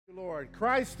Lord,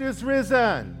 Christ is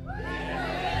risen.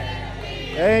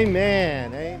 Amen.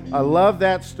 Amen. I love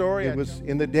that story. It was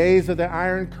in the days of the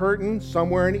Iron Curtain,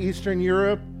 somewhere in Eastern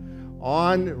Europe.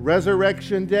 On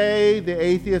Resurrection Day, the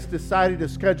atheists decided to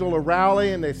schedule a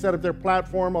rally, and they set up their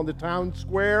platform on the town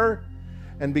square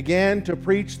and began to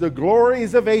preach the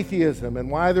glories of atheism and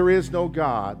why there is no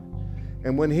God.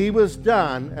 And when he was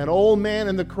done, an old man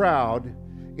in the crowd,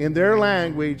 in their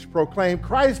language, proclaimed,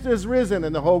 "Christ is risen,"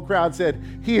 and the whole crowd said,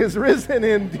 "He is risen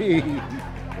indeed."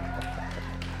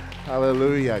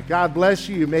 Hallelujah. God bless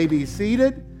you. You may be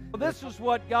seated. This is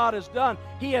what God has done.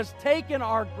 He has taken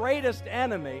our greatest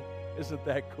enemy. Isn't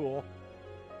that cool?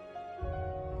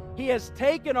 He has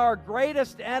taken our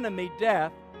greatest enemy,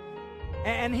 death,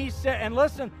 and he said, and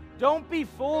listen, don't be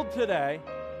fooled today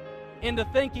into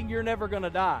thinking you're never going to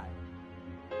die.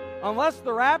 Unless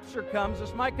the rapture comes,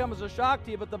 this might come as a shock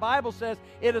to you, but the Bible says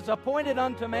it is appointed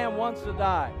unto man once to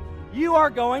die. You are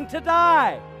going to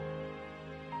die.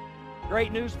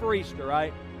 Great news for Easter,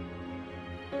 right?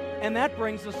 And that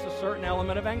brings us a certain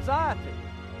element of anxiety.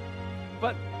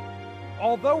 But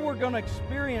although we're going to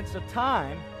experience a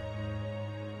time...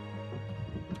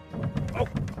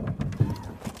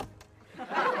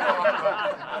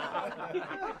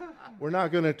 We're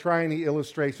not going to try any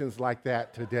illustrations like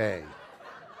that today.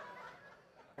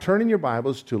 Turn in your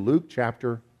Bibles to Luke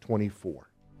chapter 24.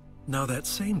 Now that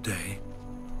same day,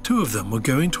 two of them were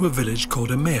going to a village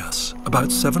called Emmaus,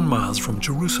 about 7 miles from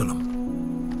Jerusalem.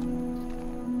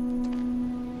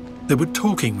 They were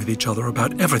talking with each other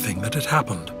about everything that had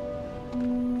happened.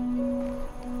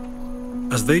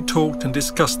 As they talked and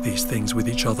discussed these things with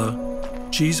each other,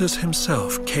 Jesus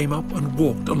himself came up and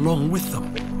walked along with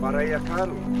them.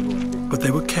 But they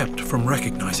were kept from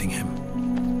recognizing him.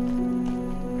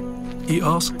 He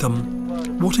asked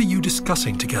them, "What are you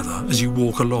discussing together as you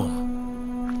walk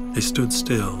along?" They stood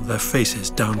still, their faces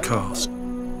downcast.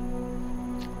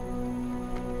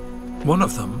 One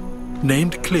of them,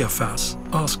 named Cleophas,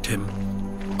 asked him,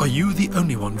 "Are you the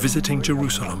only one visiting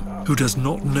Jerusalem who does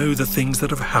not know the things that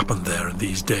have happened there in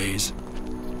these days?"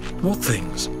 "What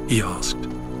things?" he asked.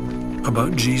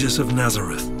 "About Jesus of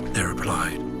Nazareth," they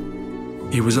replied.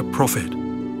 "He was a prophet,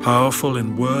 powerful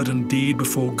in word and deed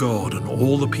before God and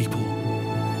all the people.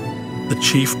 The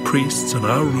chief priests and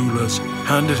our rulers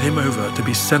handed him over to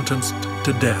be sentenced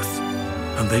to death,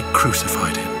 and they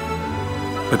crucified him.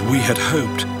 But we had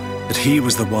hoped that he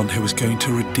was the one who was going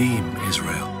to redeem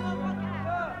Israel.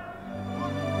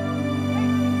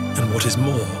 And what is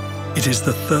more, it is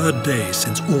the third day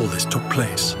since all this took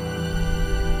place.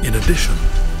 In addition,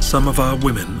 some of our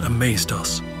women amazed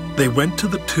us. They went to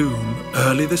the tomb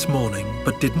early this morning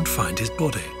but didn't find his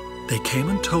body. They came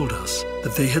and told us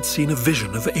that they had seen a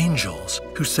vision of angels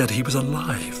who said he was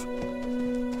alive.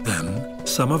 Then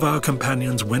some of our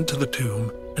companions went to the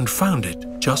tomb and found it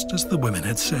just as the women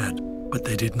had said, but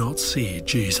they did not see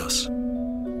Jesus."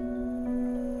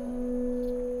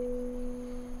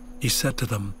 He said to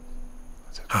them,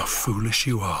 "How foolish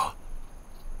you are,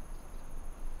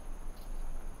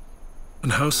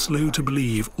 and how slow to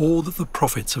believe all that the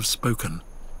prophets have spoken.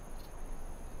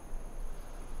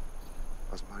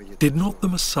 Did not the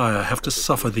Messiah have to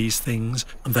suffer these things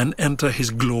and then enter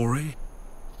his glory?"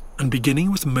 And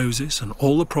beginning with Moses and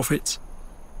all the prophets,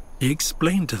 he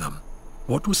explained to them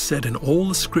what was said in all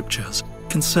the scriptures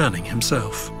concerning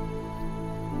himself.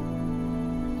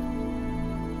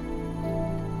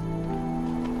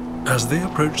 As they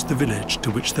approached the village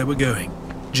to which they were going,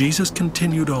 Jesus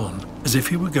continued on as if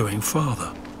he were going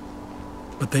farther.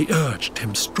 But they urged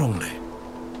him strongly,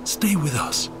 "Stay with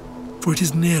us, for it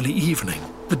is nearly evening.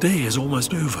 The day is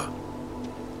almost over."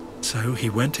 So he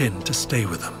went in to stay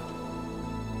with them.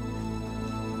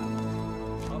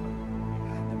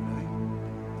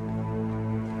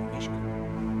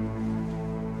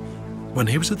 When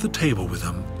he was at the table with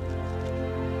them,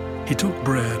 he took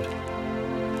bread,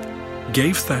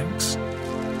 gave thanks,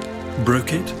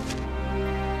 broke it,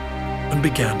 and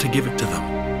began to give it to them.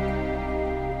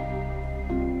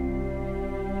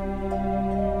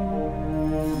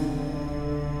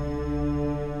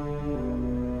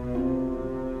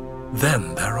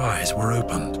 Then their eyes were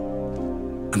opened,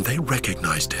 and they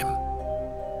recognized him.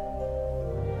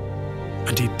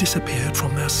 And he disappeared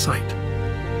from their sight.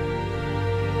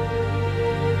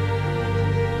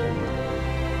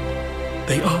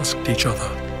 They asked each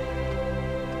other,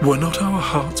 "Were not our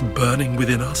hearts burning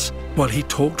within us while he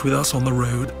talked with us on the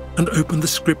road and opened the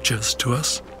scriptures to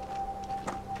us?"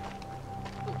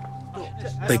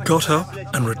 They got up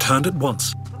and returned at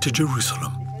once to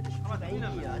Jerusalem.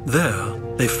 There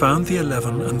they found the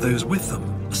 11 and those with them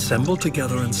assembled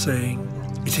together and saying,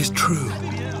 "It is true,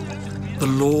 the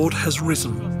Lord has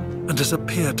risen and has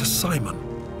appeared to Simon."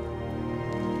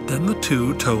 Then the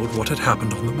two told what had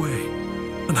happened on the way,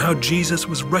 and how Jesus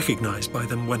was recognized by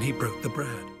them when he broke the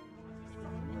bread.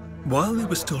 While they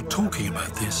were still talking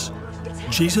about this,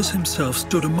 Jesus himself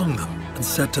stood among them and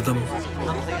said to them,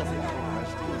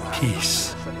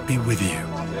 "Peace be with you."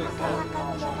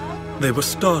 They were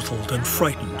startled and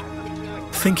frightened,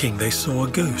 thinking they saw a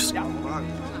ghost.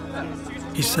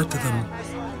 He said to them,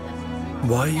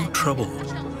 "Why are you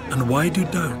troubled, and why do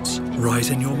doubts rise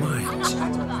in your minds?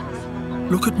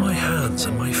 Look at my hands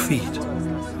and my feet.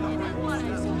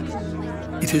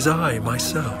 It is I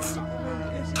myself.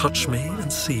 Touch me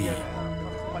and see.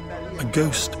 A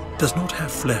ghost does not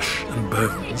have flesh and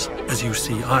bones, as you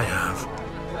see I have."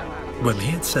 When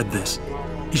he had said this,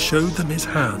 he showed them his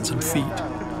hands and feet.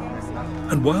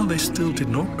 And while they still did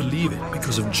not believe it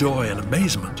because of joy and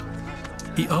amazement,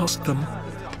 he asked them,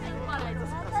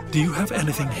 "Do you have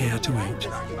anything here to eat?"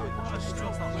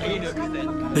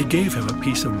 They gave him a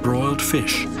piece of broiled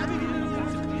fish,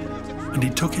 and he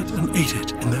took it and ate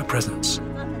it in their presence.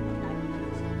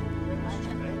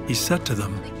 He said to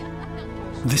them,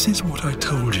 "This is what I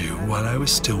told you while I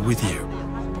was still with you.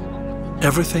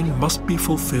 Everything must be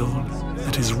fulfilled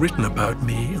that is written about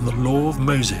me in the law of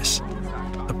Moses,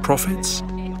 the prophets,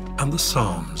 and the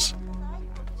Psalms."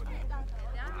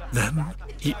 Then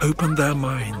he opened their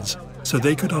minds so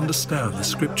they could understand the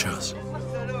scriptures.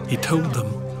 He told them,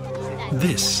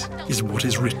 "This is what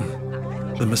is written.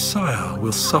 The Messiah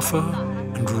will suffer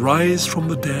and rise from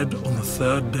the dead on the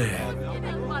third day.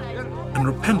 And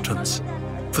repentance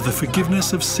for the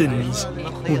forgiveness of sins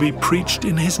will be preached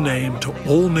in his name to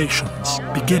all nations,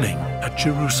 beginning at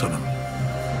Jerusalem."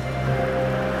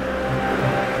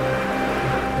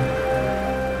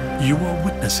 You are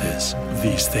witnesses of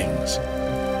these things.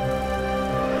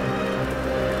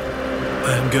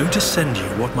 I am going to send you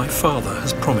what my Father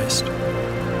has promised.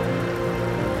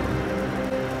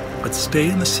 But stay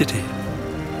in the city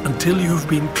until you have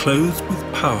been clothed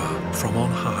with power from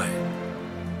on high.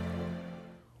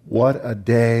 What a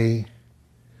day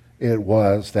it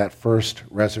was, that first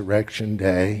resurrection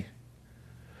day,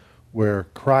 where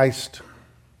Christ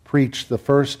preached the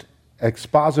first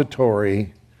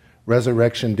expository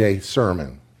Resurrection Day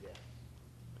sermon.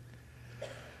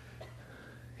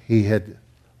 He had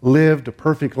lived a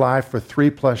perfect life for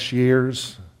 3+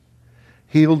 years,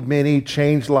 healed many,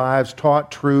 changed lives, taught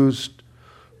truths,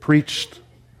 preached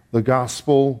the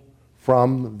gospel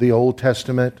from the Old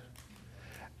Testament,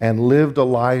 and lived a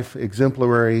life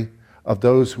exemplary of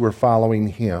those who were following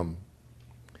him.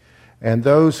 And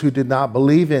those who did not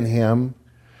believe in him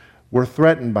were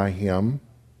threatened by him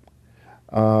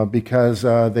because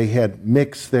they had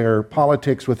mixed their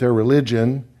politics with their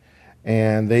religion,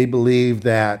 and they believed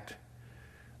that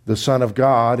the Son of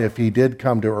God, if he did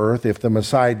come to earth, if the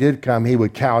Messiah did come, he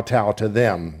would kowtow to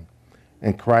them.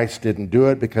 And Christ didn't do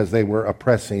it because they were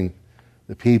oppressing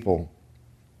the people.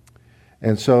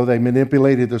 And so they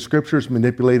manipulated the scriptures,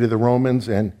 manipulated the Romans,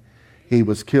 and he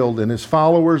was killed. And his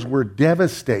followers were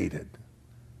devastated.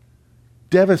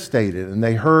 Devastated. And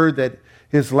they heard that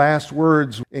his last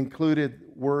words included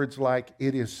words like,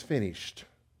 "It is finished.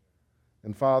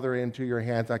 And Father, into your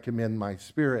hands I commend my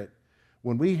spirit."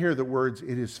 When we hear the words,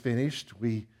 "It is finished,"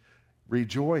 we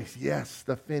rejoice. Yes,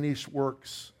 the finished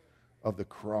works of the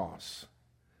cross.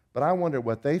 But I wonder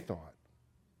what they thought.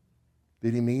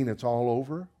 Did he mean it's all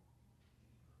over?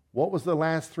 What was the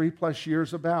last 3+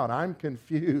 years about? I'm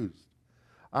confused.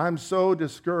 I'm so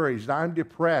discouraged. I'm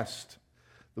depressed.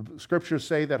 The scriptures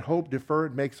say that hope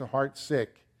deferred makes the heart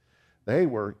sick. They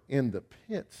were in the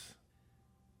pits.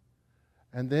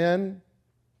 And then,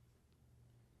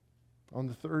 on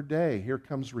the third day, here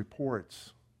comes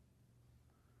reports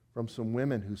from some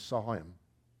women who saw him.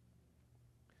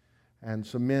 And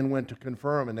some men went to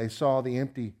confirm, and they saw the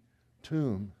empty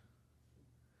tomb.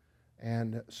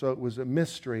 And so it was a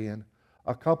mystery, and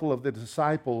a couple of the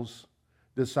disciples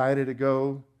decided to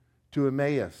go to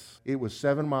Emmaus. It was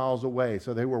 7 miles away,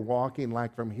 so they were walking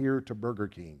like from here to Burger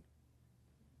King.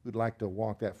 Who'd like to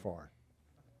walk that far?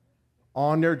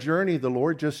 On their journey, the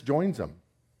Lord just joins them.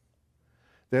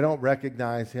 They don't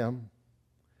recognize him.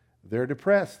 They're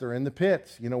depressed. They're in the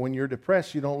pits. You know, when you're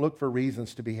depressed, you don't look for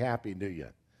reasons to be happy, do you?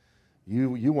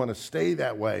 You want to stay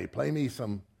that way. Play me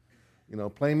some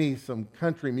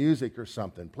country music or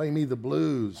something. Play me the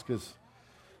blues because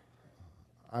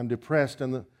I'm depressed.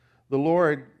 And the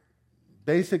Lord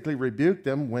basically rebuked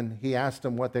them when he asked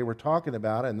them what they were talking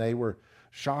about, and they were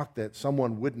shocked that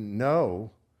someone wouldn't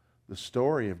know the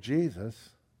story of Jesus.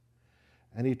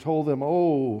 And he told them,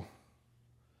 "Oh,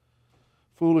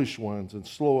 foolish ones and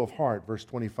slow of heart," verse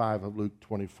 25 of Luke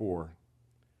 24,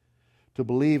 to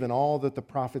believe in all that the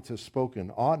prophets have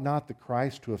spoken? Ought not the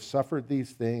Christ to have suffered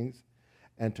these things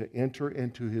and to enter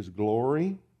into his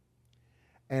glory?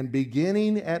 And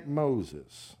beginning at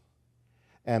Moses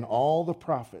and all the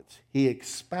prophets, he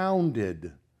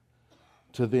expounded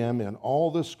to them in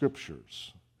all the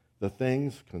scriptures the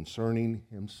things concerning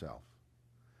himself.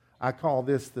 I call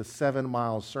this the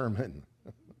 7-mile sermon,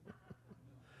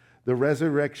 the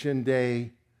resurrection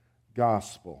day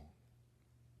gospel.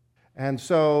 And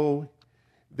so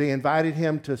they invited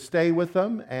him to stay with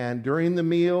them, and during the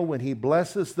meal, when he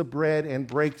blesses the bread and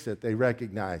breaks it, they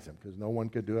recognize him because no one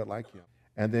could do it like him.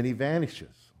 And then he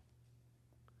vanishes.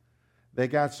 They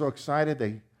got so excited,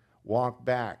 they walked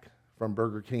back from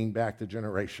Burger King back to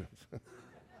Generations.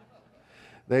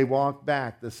 They walked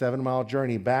back the 7-mile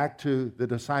journey back to the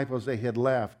disciples they had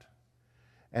left.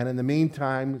 And in the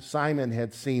meantime, Simon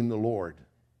had seen the Lord.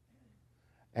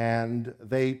 And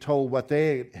they told what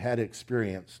they had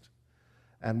experienced.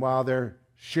 And while they're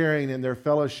sharing in their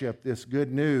fellowship this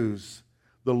good news,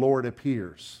 the Lord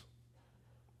appears.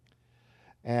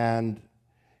 And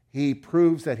he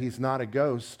proves that he's not a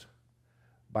ghost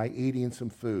by eating some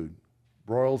food,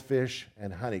 broiled fish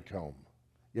and honeycomb.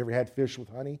 You ever had fish with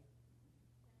honey?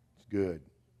 It's good.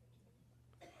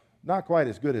 Not quite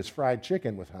as good as fried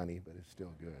chicken with honey, but it's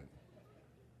still good.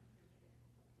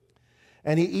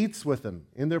 And he eats with them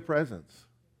in their presence.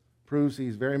 Proves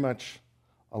he's very much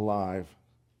alive,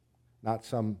 not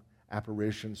some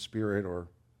apparition, spirit, or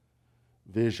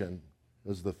vision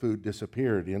as the food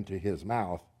disappeared into his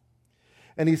mouth.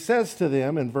 And he says to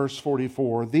them in verse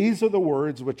 44, "These are the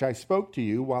words which I spoke to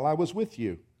you while I was with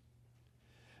you,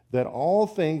 that all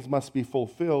things must be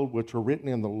fulfilled which were written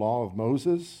in the law of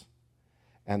Moses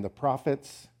and the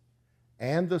prophets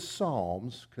and the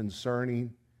Psalms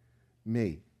concerning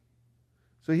me."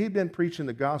 So he'd been preaching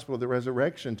the gospel of the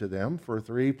resurrection to them for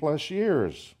 3+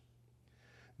 years.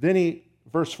 Then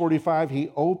verse 45,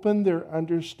 he opened their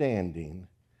understanding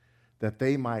that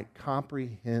they might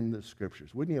comprehend the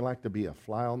scriptures. Wouldn't you like to be a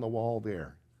fly on the wall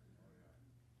there?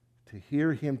 To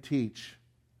hear him teach,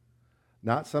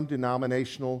 not some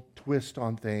denominational twist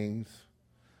on things,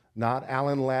 not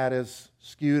Alan Latta's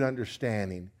skewed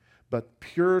understanding, but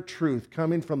pure truth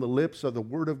coming from the lips of the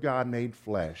Word of God made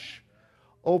flesh,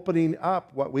 opening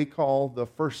up what we call the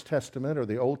First Testament or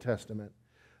the Old Testament,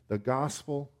 the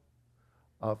gospel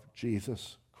of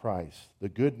Jesus Christ, the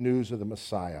good news of the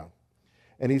Messiah.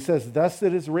 And he says, "Thus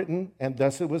it is written, and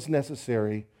thus it was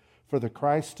necessary for the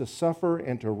Christ to suffer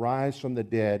and to rise from the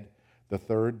dead the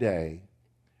third day,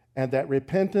 and that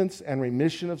repentance and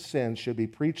remission of sins should be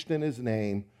preached in his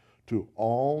name to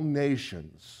all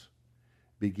nations,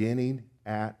 beginning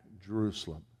at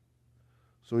Jerusalem."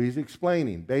 So he's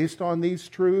explaining, based on these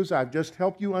truths I've just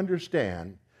helped you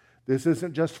understand, this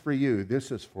isn't just for you,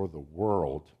 this is for the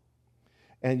world.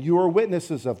 And you are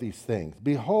witnesses of these things.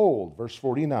 Behold, verse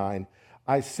 49,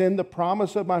 "I send the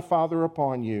promise of my Father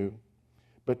upon you,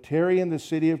 but tarry in the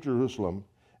city of Jerusalem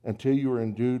until you are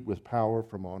endued with power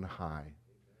from on high."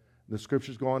 The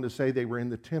scriptures go on to say they were in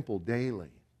the temple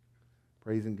daily,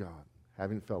 praising God,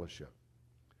 having fellowship,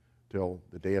 till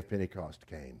the day of Pentecost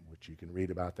came, which you can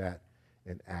read about that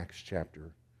in Acts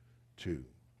chapter 2.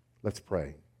 Let's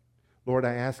pray. Lord,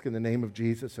 I ask in the name of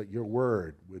Jesus that your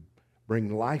word would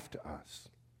bring life to us.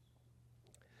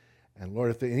 And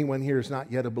Lord, if anyone here is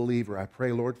not yet a believer, I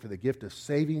pray, Lord, for the gift of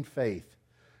saving faith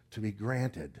to be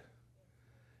granted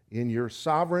in your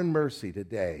sovereign mercy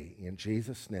today. In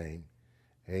Jesus' name,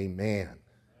 amen.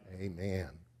 Amen.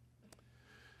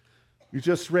 You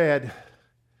just read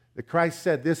that Christ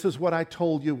said, "This is what I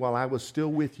told you while I was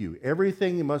still with you.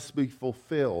 Everything must be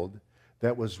fulfilled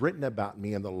that was written about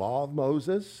me in the law of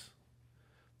Moses,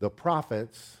 the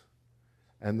prophets,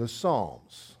 and the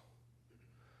Psalms."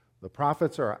 The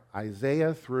prophets are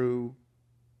Isaiah through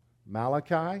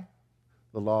Malachi.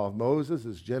 The law of Moses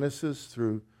is Genesis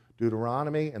through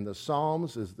Deuteronomy. And the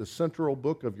Psalms is the central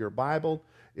book of your Bible.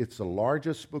 It's the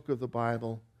largest book of the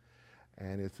Bible.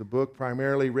 And it's a book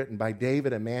primarily written by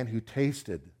David, a man who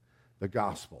tasted the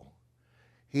gospel.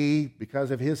 He,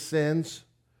 because of his sins,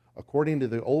 according to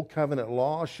the Old Covenant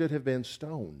law, should have been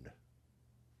stoned.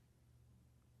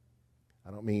 I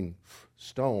don't mean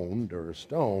stoned or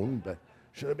stoned, but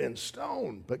should have been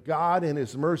stoned. But God, in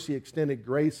his mercy, extended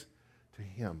grace to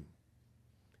him.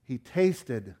 He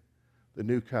tasted the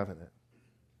new covenant.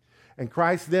 And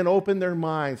Christ then opened their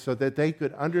minds so that they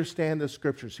could understand the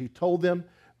scriptures. He told them,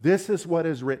 "This is what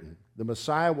is written. The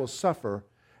Messiah will suffer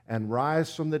and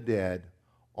rise from the dead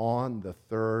on the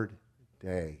third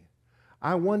day."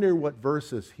 I wonder what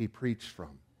verses he preached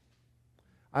from.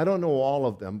 I don't know all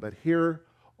of them, but here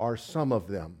are some of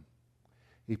them.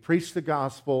 He preached the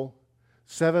gospel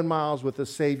 7 Miles with the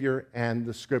Savior and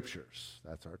the Scriptures.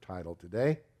 That's our title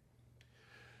today.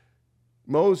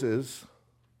 Moses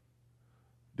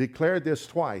declared this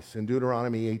twice in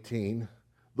Deuteronomy 18.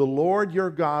 The Lord your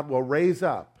God will raise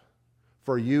up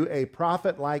for you a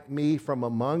prophet like me from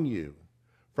among you,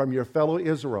 from your fellow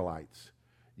Israelites.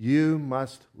 You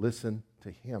must listen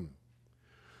to him.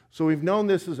 So we've known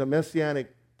this is a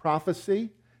messianic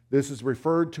prophecy. This is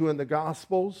referred to in the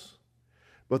Gospels.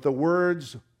 But the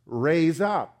words raise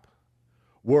up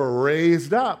were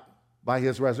raised up by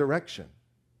his resurrection.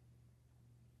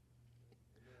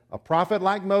 A prophet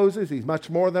like Moses, he's much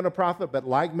more than a prophet, but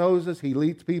like Moses, he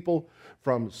leads people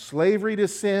from slavery to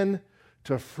sin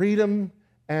to freedom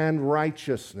and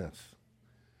righteousness,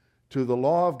 to the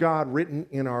law of God written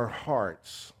in our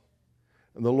hearts.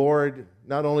 And the Lord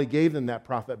not only gave them that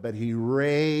prophet, but he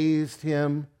raised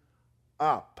him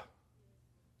up.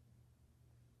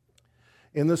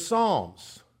 In the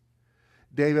Psalms,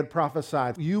 David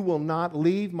prophesied, you will not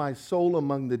leave my soul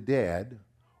among the dead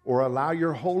or allow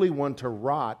your Holy One to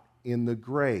rot in the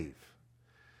grave.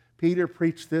 Peter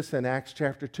preached this in Acts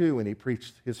chapter 2 when he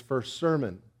preached his first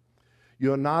sermon.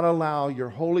 You'll not allow your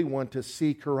Holy One to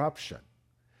see corruption.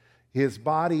 His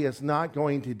body is not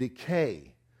going to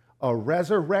decay. A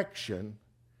resurrection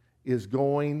is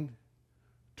going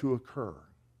to occur.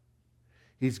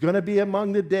 He's going to be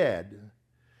among the dead,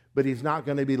 but he's not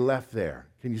going to be left there.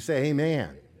 Can you say amen?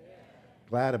 Amen.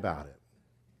 Glad about it.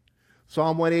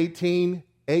 Psalm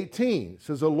 118:18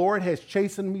 says, the Lord has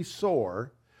chastened me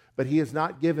sore, but he has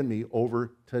not given me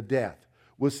over to death.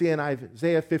 We'll see in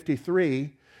Isaiah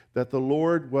 53 that the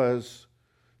Lord was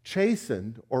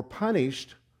chastened or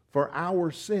punished for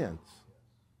our sins.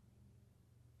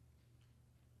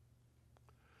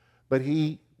 But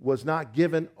he was not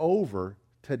given over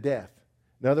to death.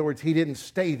 In other words, he didn't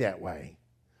stay that way.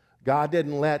 God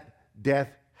didn't let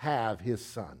death have his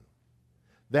son.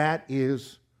 That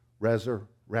is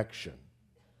resurrection.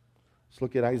 Let's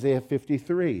look at Isaiah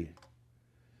 53. I'm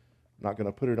not going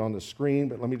to put it on the screen,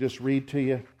 but let me just read to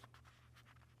you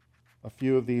a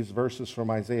few of these verses from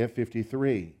Isaiah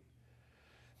 53.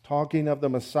 Talking of the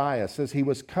Messiah, says he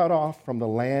was cut off from the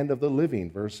land of the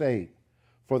living, verse 8.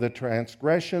 For the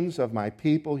transgressions of my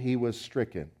people he was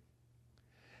stricken.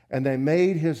 And they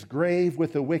made his grave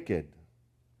with the wicked,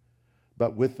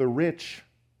 but with the rich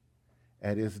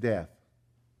at his death.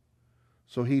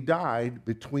 So he died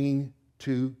between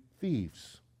two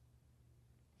thieves.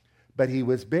 But he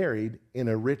was buried in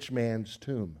a rich man's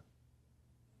tomb.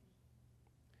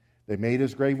 They made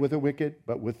his grave with the wicked,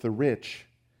 but with the rich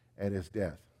at his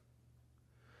death.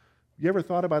 You ever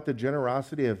thought about the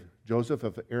generosity of Joseph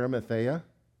of Arimathea?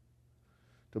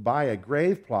 To buy a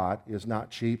grave plot is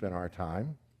not cheap in our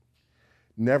time.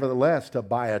 Nevertheless, to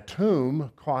buy a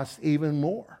tomb costs even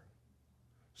more.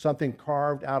 Something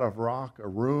carved out of rock, a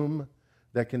room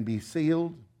that can be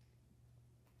sealed.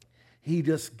 He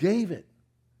just gave it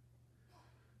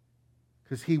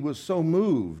because he was so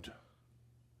moved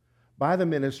by the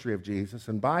ministry of Jesus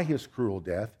and by his cruel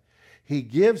death. He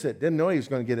gives it, didn't know he was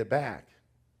going to get it back.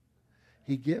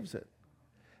 He gives it.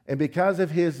 And because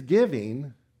of his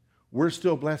giving, we're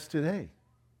still blessed today.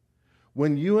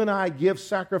 When you and I give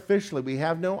sacrificially, we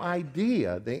have no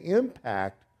idea the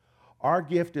impact our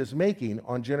gift is making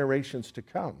on generations to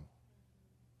come.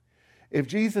 If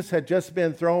Jesus had just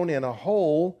been thrown in a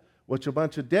hole with a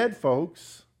bunch of dead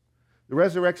folks, the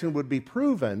resurrection would be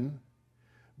proven,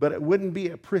 but it wouldn't be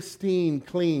a pristine,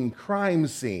 clean crime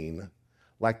scene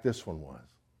like this one was.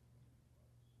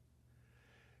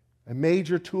 A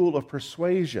major tool of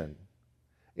persuasion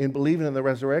in believing in the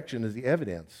resurrection is the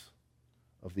evidence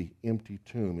of the empty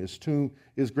tomb.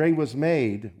 His grave was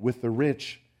made with the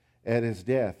rich at his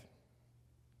death.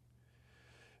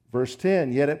 Verse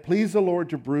 10, yet it pleased the Lord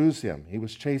to bruise him. He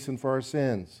was chastened for our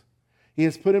sins. He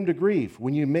has put him to grief.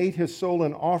 When you made his soul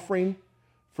an offering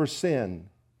for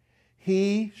sin,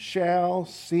 he shall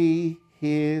see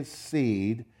his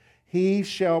seed. He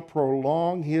shall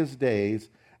prolong his days,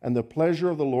 and the pleasure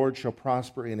of the Lord shall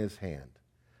prosper in his hand.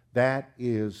 That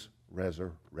is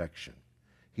resurrection.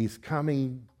 He's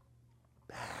coming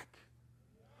back.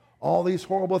 All these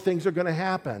horrible things are going to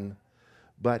happen,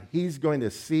 but he's going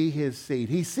to see his seed.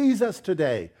 He sees us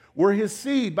today. We're his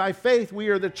seed. By faith, we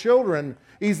are the children.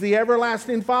 He's the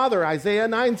everlasting Father. Isaiah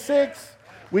 9:6.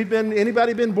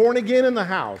 Anybody been born again in the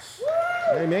house?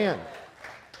 Amen.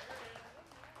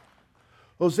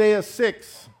 Hosea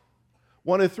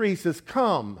 6:1-3 says,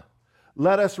 come,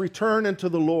 let us return unto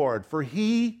the Lord, for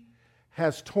he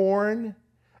has torn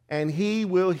and he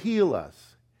will heal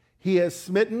us. He has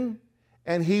smitten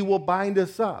and he will bind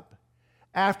us up.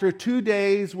 After 2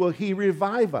 days will he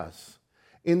revive us,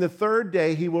 In the third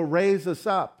day, he will raise us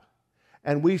up,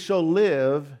 and we shall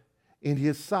live in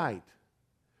his sight.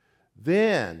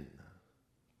 Then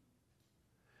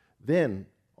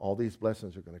all these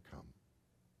blessings are going to come.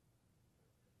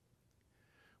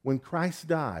 When Christ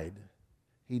died,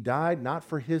 he died not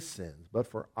for his sins, but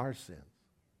for our sins.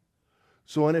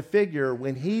 So in a figure,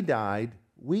 when he died,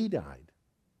 we died.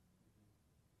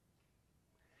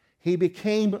 He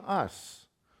became us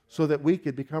so that we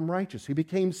could become righteous. He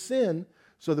became sin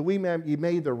so that we may be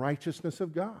made the righteousness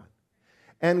of God.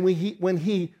 And when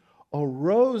he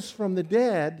arose from the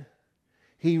dead,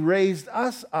 he raised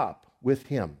us up with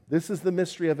him. This is the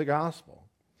mystery of the gospel.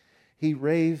 He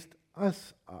raised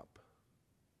us up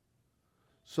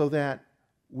so that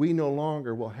we no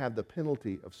longer will have the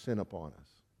penalty of sin upon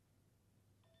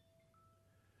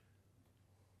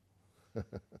us.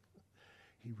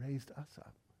 He raised us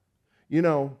up. You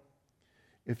know,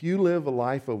 if you live a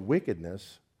life of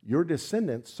wickedness, your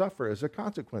descendants suffer as a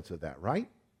consequence of that, right?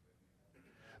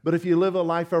 But if you live a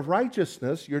life of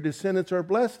righteousness, your descendants are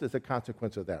blessed as a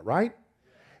consequence of that, right?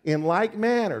 In like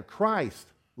manner, Christ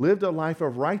lived a life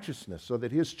of righteousness so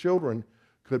that his children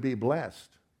could be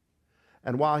blessed.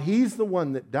 And while he's the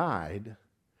one that died,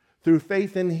 through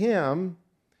faith in him,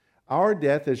 our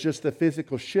death is just a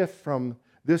physical shift from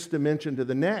this dimension to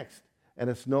the next, and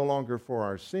it's no longer for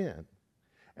our sin.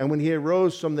 And when he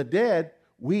arose from the dead,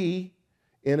 we,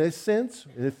 in a sense,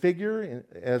 in a figure,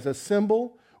 as a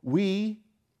symbol, we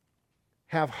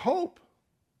have hope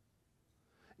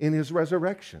in his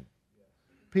resurrection.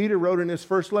 Peter wrote in his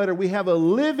first letter, we have a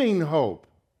living hope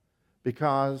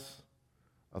because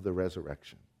of the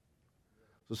resurrection.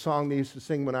 It's a song they used to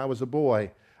sing when I was a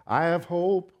boy. I have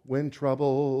hope when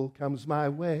trouble comes my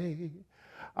way.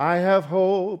 I have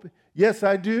hope, yes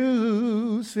I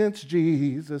do, since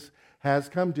Jesus has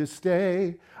come to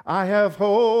stay. I have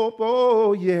hope,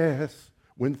 oh yes,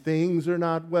 when things are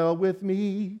not well with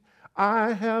me.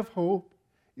 I have hope,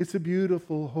 it's a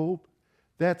beautiful hope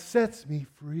that sets me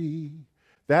free.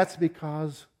 That's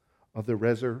because of the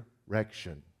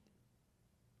resurrection.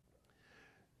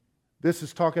 This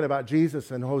is talking about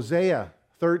Jesus in Hosea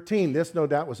 13. This, no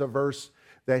doubt, was a verse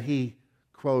that he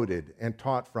quoted and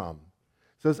taught from.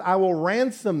 It says, I will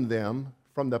ransom them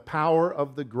from the power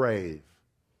of the grave.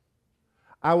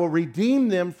 I will redeem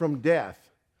them from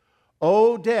death.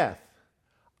 O death,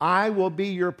 I will be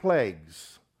your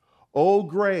plagues. O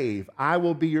grave, I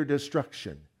will be your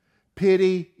destruction.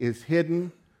 Pity is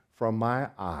hidden from my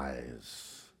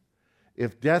eyes.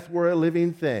 If death were a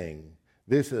living thing,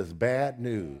 this is bad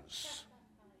news.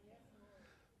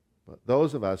 But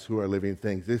those of us who are living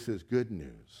things, this is good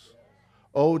news.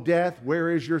 O death, where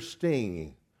is your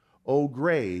sting? O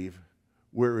grave,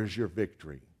 where is your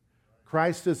victory?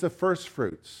 Christ is the first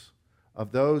fruits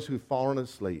of those who've fallen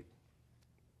asleep.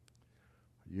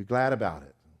 Are you glad about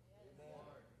it?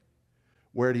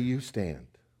 Where do you stand?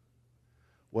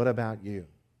 What about you?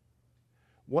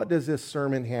 What does this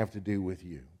sermon have to do with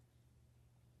you?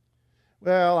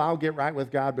 Well, I'll get right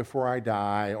with God before I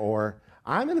die, or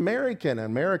I'm an American.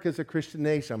 America's a Christian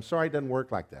nation. I'm sorry it doesn't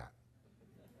work like that.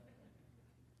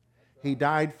 He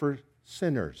died for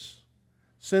sinners,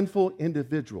 sinful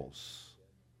individuals,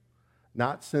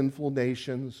 not sinful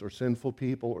nations or sinful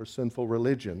people or sinful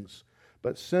religions,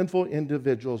 but sinful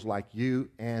individuals like you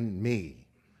and me,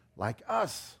 like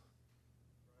us.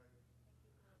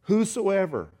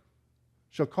 Whosoever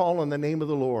shall call on the name of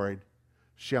the Lord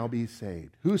shall be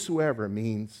saved. Whosoever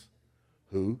means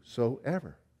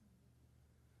whosoever.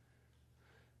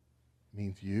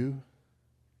 Means you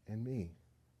and me.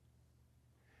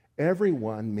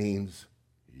 Everyone means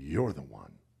you're the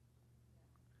one.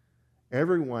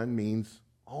 Everyone means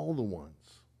all the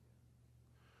ones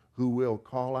who will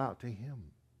call out to him.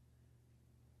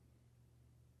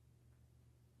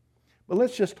 But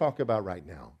let's just talk about right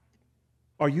now.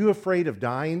 Are you afraid of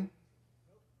dying?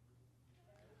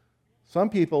 Some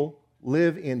people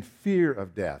live in fear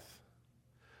of death.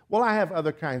 Well, I have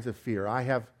other kinds of fear. I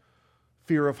have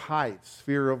fear of heights,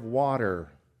 fear of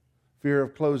water, fear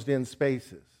of closed-in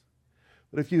spaces.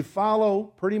 But if you follow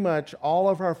pretty much all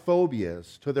of our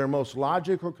phobias to their most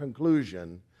logical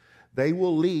conclusion, they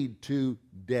will lead to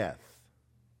death.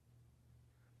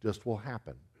 Just will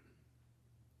happen.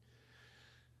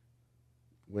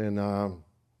 When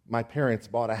my parents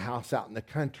bought a house out in the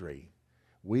country,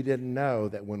 we didn't know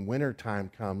that when wintertime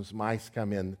comes, mice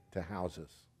come into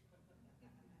houses.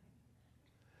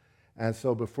 And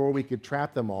so before we could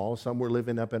trap them all, some were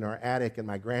living up in our attic, and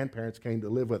my grandparents came to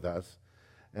live with us.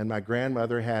 And my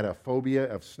grandmother had a phobia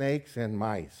of snakes and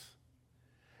mice.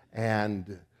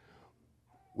 And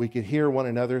we could hear one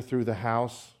another through the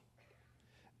house.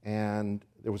 And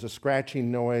there was a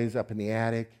scratching noise up in the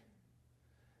attic,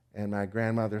 and my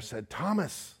grandmother said,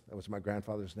 "Thomas," that was my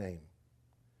grandfather's name,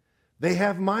 "they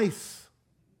have mice.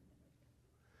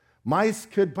 Mice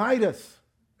could bite us.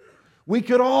 We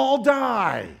could all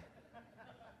die."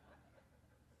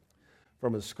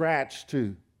 From a scratch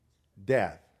to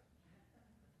death.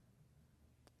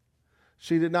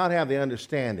 She did not have the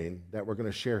understanding that we're going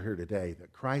to share here today,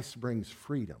 that Christ brings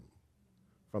freedom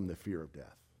from the fear of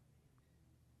death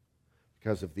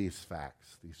because of these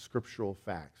facts, these scriptural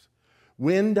facts.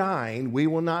 When dying, we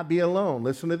will not be alone.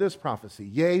 Listen to this prophecy.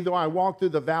 "Yea, though I walk through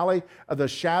the valley of the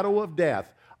shadow of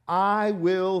death, I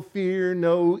will fear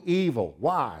no evil."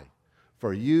 Why?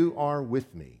 "For you are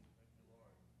with me."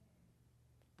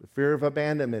 The fear of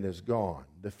abandonment is gone.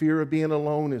 The fear of being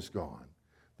alone is gone.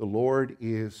 The Lord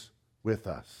is with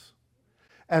us.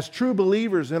 As true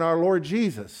believers in our Lord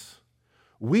Jesus,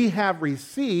 we have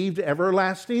received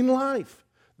everlasting life.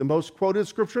 The most quoted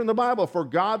scripture in the Bible, "For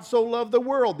God so loved the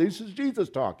world," this is Jesus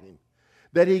talking,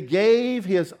 "that he gave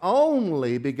his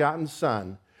only begotten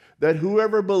Son, that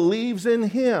whoever believes in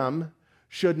him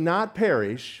should not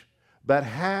perish, but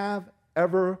have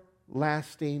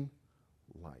everlasting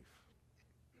life."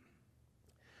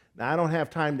 Now, I don't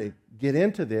have time to get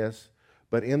into this,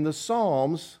 but in the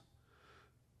Psalms,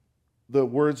 the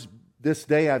words, "This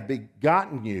day I've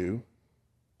begotten you,"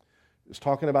 is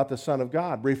talking about the Son of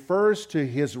God, refers to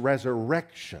his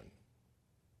resurrection.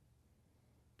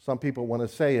 Some people want to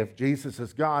say, if Jesus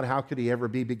is God, how could he ever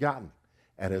be begotten?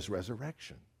 At his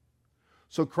resurrection.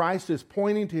 So Christ is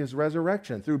pointing to his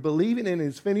resurrection. Through believing in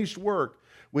his finished work,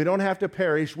 we don't have to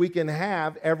perish. We can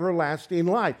have everlasting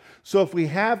life. So if we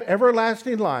have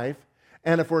everlasting life,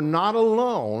 and if we're not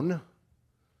alone,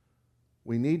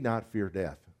 we need not fear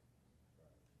death.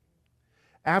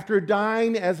 After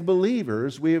dying as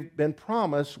believers, we have been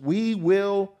promised we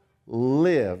will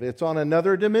live. It's on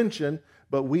another dimension,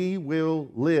 but we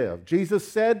will live.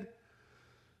 Jesus said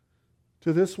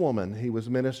to this woman he was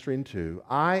ministering to,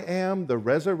 "I am the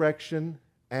resurrection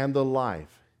and the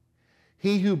life.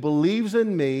 He who believes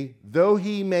in me, though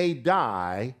he may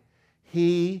die,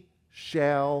 he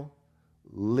shall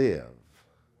live."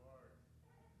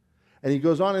 And he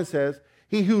goes on and says,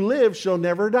 "He who lives shall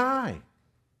never die."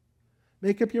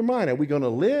 Make up your mind. Are we going to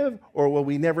live or will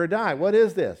we never die? What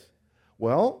is this?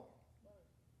 Well,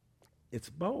 it's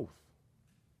both.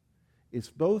 It's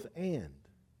both and.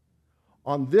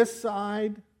 On this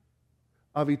side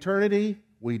of eternity,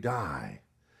 we die.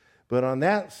 But on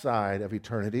that side of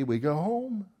eternity, we go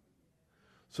home.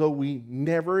 So we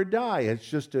never die. It's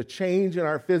just a change in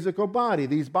our physical body.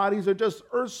 These bodies are just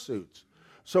earth suits.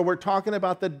 So we're talking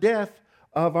about the death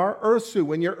of our earth suit.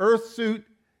 When your earth suit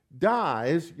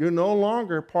dies, you're no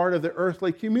longer part of the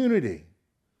earthly community.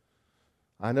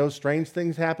 I know strange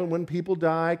things happen when people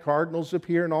die. Cardinals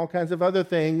appear and all kinds of other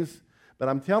things. But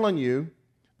I'm telling you,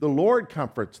 the Lord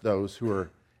comforts those who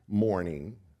are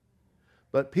mourning.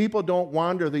 But people don't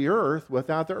wander the earth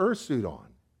without the earth suit on.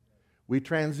 We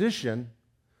transition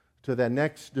to the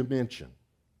next dimension.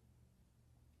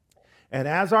 And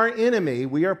as our enemy,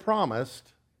 we are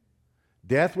promised,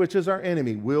 death, which is our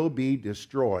enemy, will be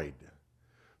destroyed.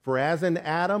 For as in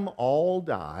Adam all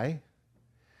die,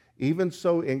 even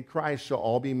so in Christ shall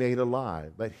all be made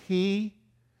alive. But he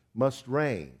must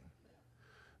reign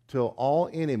till all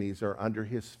enemies are under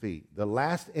his feet. The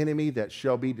last enemy that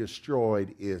shall be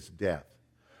destroyed is death.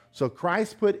 So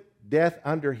Christ put death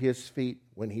under his feet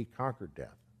when he conquered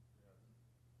death.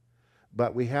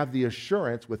 But we have the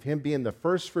assurance, with him being the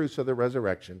first fruits of the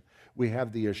resurrection, we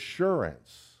have the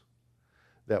assurance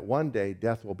that one day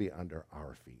death will be under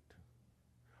our feet.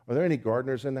 Are there any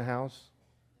gardeners in the house?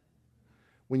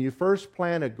 When you first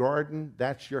plant a garden,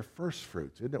 that's your first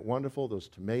fruits. Isn't it wonderful? Those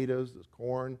tomatoes, those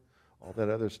corn, all that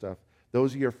other stuff.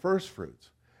 Those are your first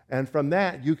fruits. And from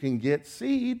that, you can get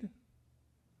seed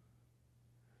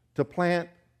to plant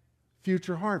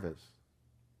future harvests.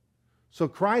 So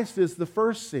Christ is the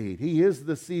first seed. He is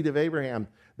the seed of Abraham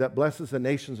that blesses the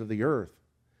nations of the earth.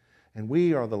 And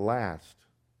we are the last.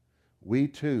 We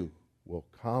too will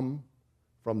come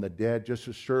from the dead just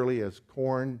as surely as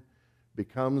corn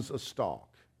becomes a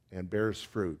stalk and bears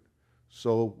fruit.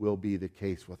 So will be the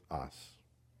case with us.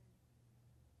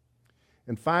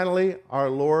 And finally, our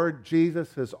Lord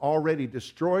Jesus has already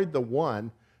destroyed the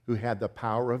one who had the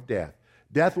power of death.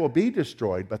 Death will be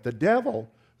destroyed, but the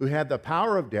devil, who had the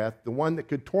power of death, the one that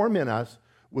could torment us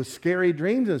with scary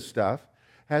dreams and stuff,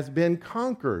 has been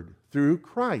conquered through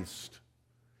Christ.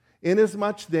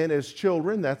 Inasmuch then as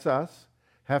children, that's us,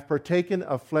 have partaken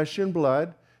of flesh and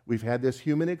blood, we've had this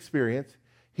human experience,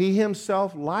 he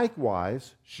himself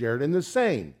likewise shared in the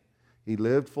same. He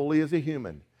lived fully as a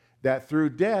human, that through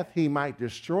death he might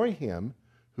destroy him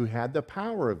who had the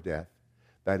power of death,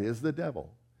 that is the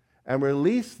devil, and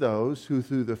release those who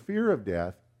through the fear of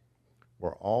death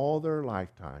were all their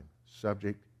lifetime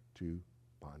subject to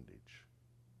bondage.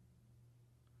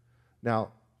 Now,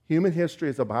 human history,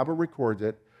 as the Bible records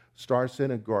it, starts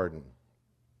in a garden.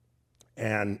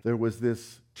 And there was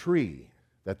this tree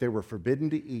that they were forbidden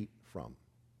to eat from.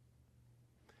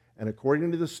 And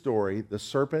according to the story, the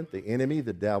serpent, the enemy,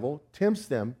 the devil, tempts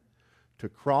them to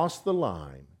cross the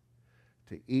line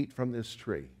to eat from this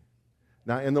tree.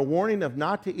 Now, in the warning of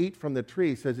not to eat from the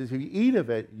tree, it says, if you eat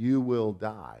of it, you will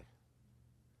die.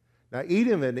 Now,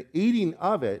 eating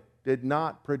of it did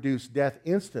not produce death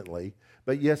instantly,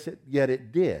 but yet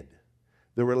it did.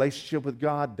 The relationship with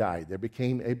God died. There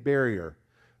became a barrier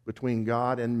between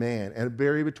God and man, and a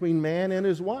barrier between man and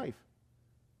his wife.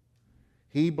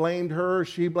 He blamed her,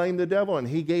 she blamed the devil, and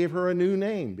he gave her a new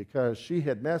name because she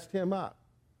had messed him up.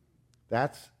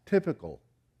 That's typical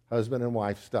husband and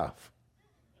wife stuff.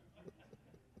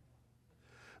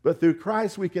 But through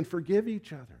Christ, we can forgive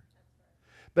each other.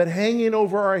 But hanging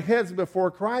over our heads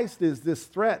before Christ is this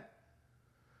threat.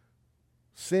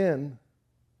 Sin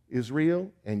is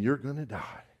real, and you're going to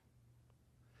die.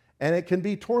 And it can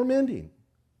be tormenting.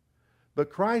 But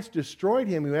Christ destroyed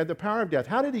him who had the power of death.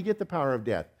 How did he get the power of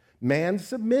death? Man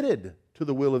submitted to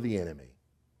the will of the enemy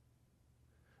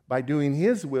by doing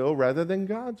his will rather than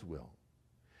God's will,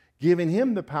 giving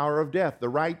him the power of death, the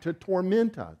right to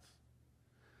torment us.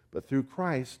 But through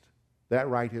Christ, that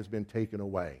right has been taken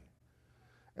away.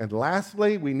 And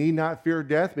lastly, we need not fear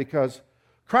death because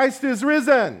Christ is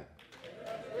risen.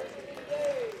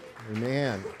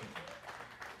 Amen.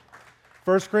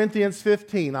 1 Corinthians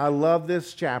 15, I love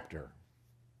this chapter.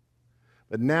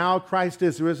 But now Christ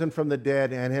is risen from the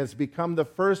dead and has become the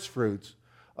firstfruits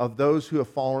of those who have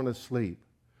fallen asleep.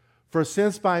 For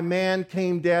since by man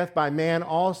came death, by man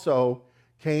also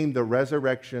came the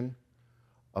resurrection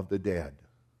of the dead.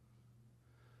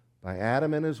 By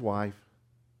Adam and his wife,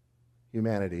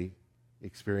 humanity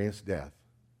experienced death.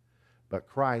 But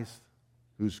Christ,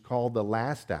 who's called the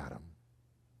last Adam,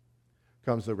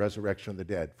 comes the resurrection of the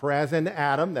dead. For as in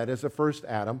Adam, that is the first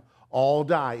Adam, all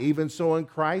die, even so in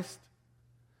Christ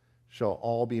shall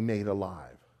all be made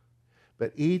alive.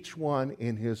 But each one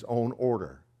in his own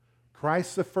order.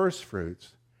 Christ the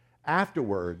firstfruits,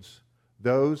 afterwards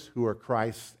those who are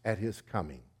Christ's at his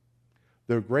coming.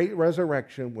 The great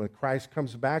resurrection, when Christ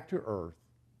comes back to earth,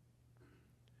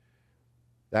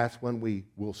 that's when we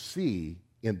will see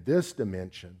in this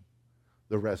dimension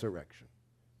the resurrection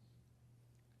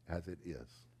as it is.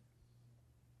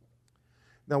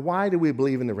 Now, why do we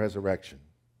believe in the resurrection?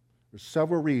 There's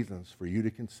several reasons for you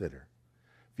to consider.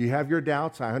 If you have your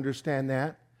doubts, I understand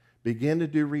that. Begin to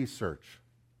do research.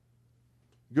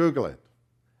 Google it.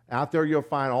 Out there you'll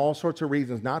find all sorts of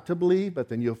reasons not to believe, but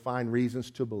then you'll find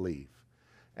reasons to believe.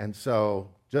 And so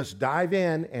just dive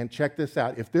in and check this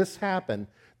out. If this happened,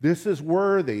 this is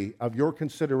worthy of your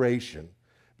consideration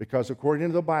because according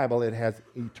to the Bible, it has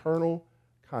eternal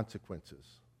consequences.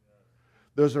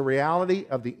 There's a reality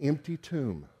of the empty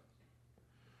tomb.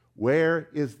 Where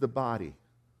is the body?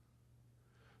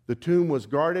 The tomb was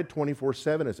guarded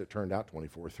 24/7, as it turned out,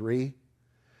 24/3.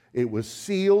 It was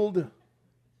sealed.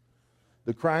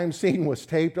 The crime scene was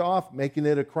taped off, making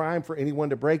it a crime for anyone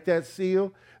to break that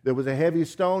seal. There was a heavy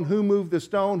stone. Who moved the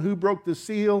stone? Who broke the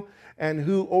seal? And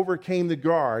who overcame the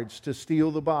guards to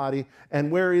steal the body?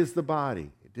 And where is the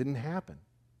body? It didn't happen.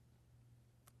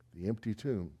 The empty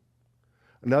tomb.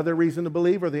 Another reason to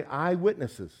believe are the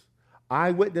eyewitnesses.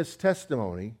 Eyewitness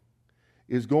testimony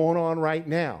is going on right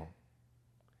now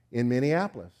in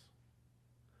Minneapolis.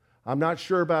 I'm not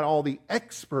sure about all the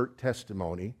expert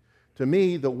testimony. To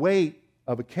me, the weight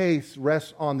of a case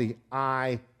rests on the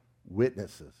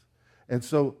eyewitnesses. And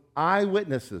so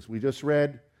eyewitnesses, we just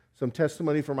read some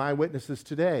testimony from eyewitnesses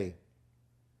today.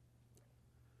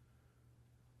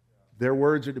 Their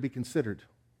words are to be considered.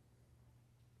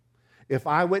 If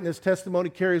eyewitness testimony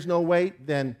carries no weight,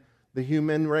 then the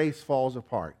human race falls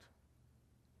apart.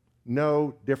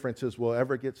 No differences will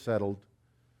ever get settled,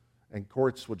 and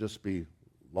courts will just be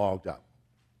logged up.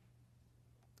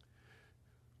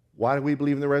 Why do we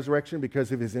believe in the resurrection?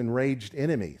 Because of his enraged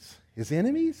enemies. His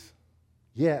enemies?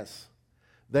 Yes.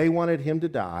 They wanted him to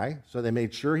die, so they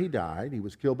made sure he died. He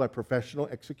was killed by professional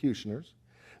executioners.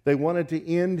 They wanted to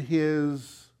end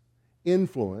his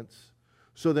influence,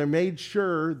 so they made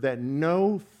sure that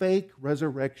no fake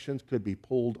resurrections could be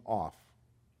pulled off.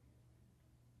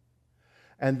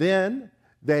 And then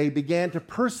they began to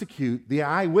persecute the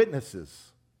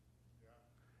eyewitnesses,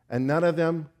 and none of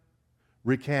them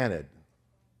recanted.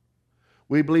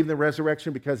 We believe in the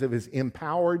resurrection because of his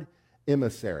empowered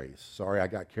emissaries. Sorry, I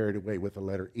got carried away with the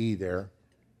letter E there.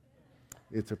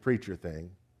 It's a preacher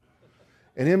thing.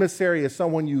 An emissary is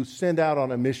someone you send out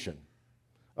on a mission,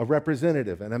 a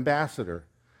representative, an ambassador.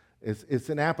 It's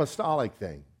an apostolic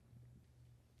thing.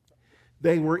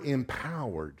 They were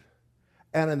empowered.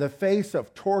 And in the face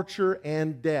of torture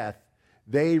and death,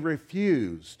 they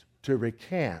refused to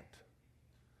recant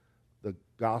the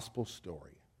gospel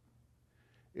story.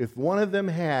 If one of them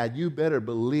had, you better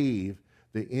believe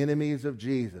the enemies of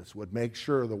Jesus would make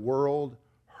sure the world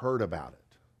heard about it.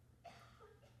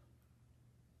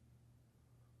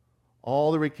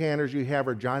 All the recanters you have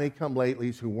are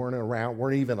Johnny-come-latelys who weren't around,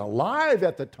 weren't even alive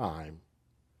at the time.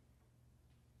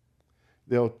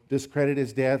 They'll discredit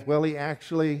his death. Well, he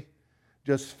actually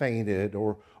just fainted,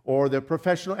 or the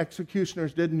professional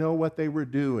executioners didn't know what they were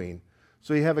doing.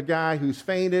 So you have a guy who's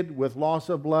fainted with loss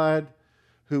of blood,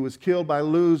 who was killed by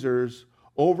losers,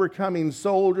 overcoming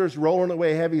soldiers, rolling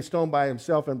away a heavy stone by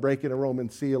himself and breaking a Roman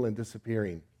seal and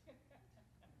disappearing.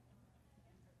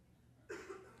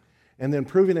 And then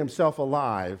proving himself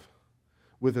alive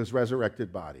with his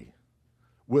resurrected body,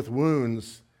 with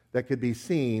wounds that could be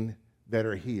seen that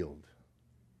are healed.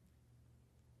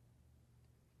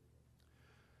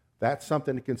 That's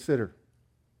something to consider.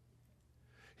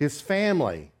 His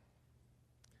family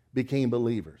became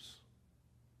believers.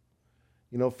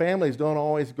 You know, families don't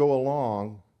always go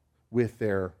along with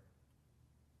their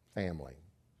family.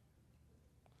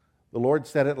 The Lord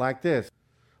said it like this: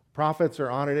 prophets are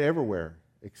honored everywhere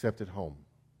except at home.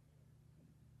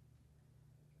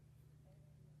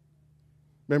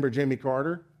 Remember Jimmy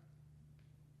Carter?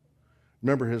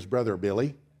 Remember his brother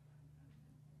Billy?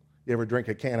 You ever drink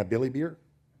a can of Billy beer?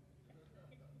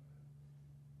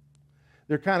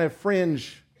 They're kind of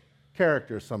fringe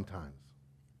characters sometimes.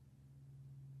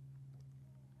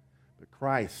 But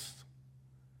Christ's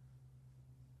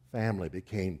family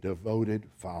became devoted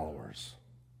followers.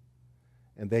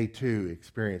 And they too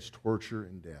experienced torture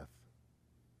and death.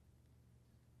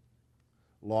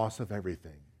 Loss of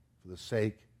everything for the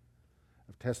sake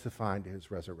of testifying to his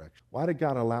resurrection. Why did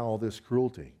God allow all this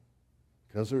cruelty?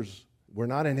 Because we're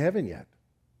not in heaven yet.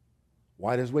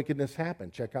 Why does wickedness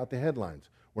happen? Check out the headlines.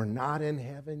 We're not in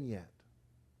heaven yet.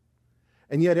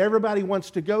 And yet everybody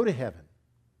wants to go to heaven.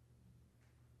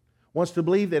 Wants to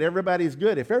believe that everybody's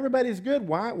good. If everybody's good,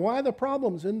 why the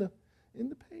problems in the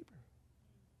paper?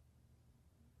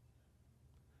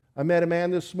 I met a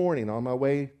man this morning on my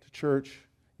way to church.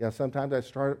 Yeah, sometimes I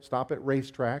stop at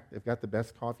Racetrack. They've got the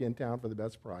best coffee in town for the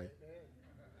best price.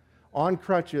 On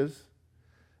crutches,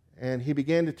 and he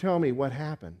began to tell me what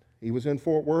happened. He was in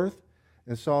Fort Worth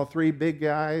and saw three big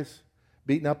guys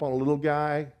beating up on a little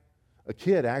guy, a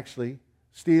kid actually,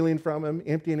 stealing from him,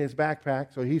 emptying his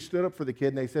backpack. So he stood up for the kid,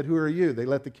 and they said, "Who are you?" They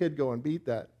let the kid go and beat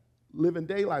that living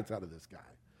daylights out of this guy.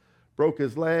 Broke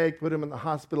his leg, put him in the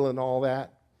hospital and all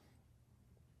that.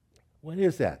 What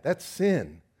is that? That's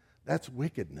sin. That's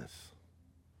wickedness.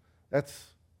 That's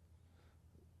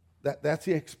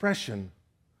the expression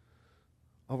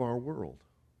of our world.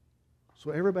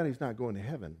 So everybody's not going to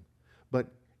heaven, but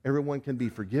everyone can be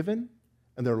forgiven,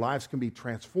 and their lives can be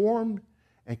transformed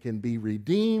and can be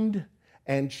redeemed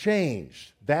and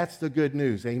changed. That's the good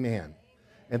news. Amen.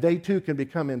 And they too can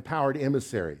become empowered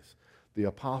emissaries. The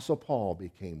Apostle Paul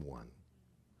became one.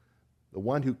 The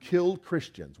one who killed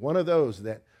Christians, one of those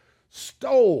that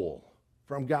stole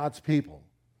from God's people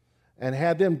and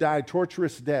had them die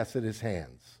torturous deaths at his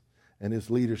hands and his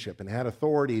leadership, and had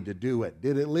authority to do it,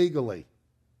 did it legally.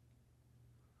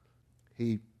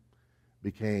 He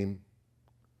became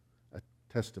a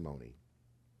testimony,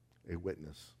 a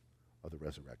witness of the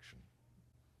resurrection.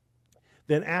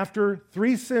 Then after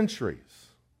 3 centuries,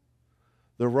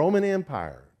 the Roman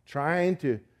Empire trying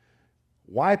to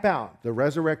wipe out the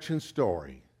resurrection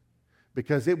story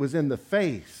because it was in the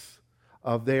face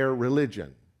of their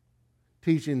religion,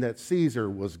 teaching that Caesar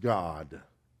was God.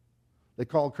 They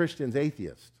called Christians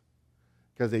atheists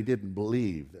because they didn't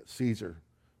believe that Caesar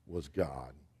was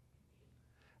God.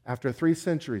 After 3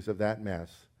 centuries of that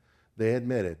mess, they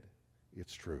admitted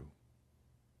it's true.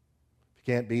 If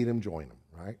you can't beat them, join them,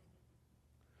 right?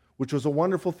 Which was a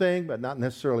wonderful thing, but not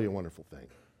necessarily a wonderful thing.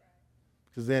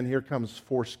 Because then here comes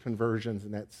forced conversions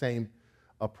and that same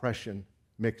oppression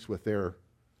mixed with their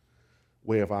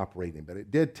way of operating. But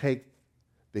it did take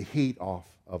the heat off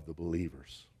of the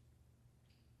believers.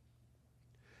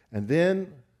 And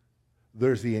then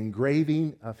there's the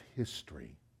engraving of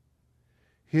history.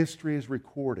 History is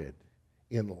recorded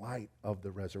in light of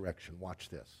the resurrection. Watch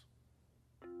this.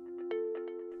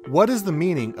 What is the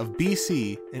meaning of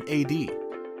BC and AD?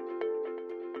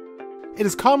 It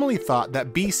is commonly thought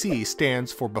that BC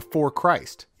stands for before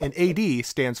Christ, and AD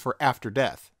stands for after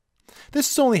death. This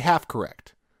is only half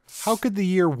correct. How could the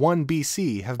year 1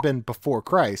 BC have been before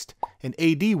Christ, and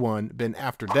AD 1 been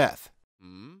after death?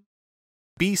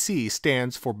 BC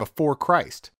stands for before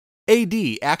Christ. AD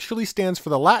actually stands for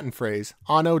the Latin phrase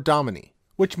Anno Domini,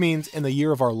 which means in the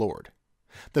year of our Lord.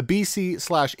 The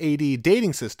BC/AD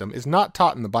dating system is not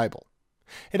taught in the Bible.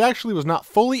 It actually was not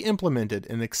fully implemented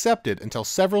and accepted until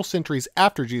several centuries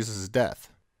after Jesus' death.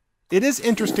 It is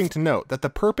interesting to note that the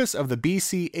purpose of the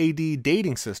BC/AD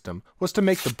dating system was to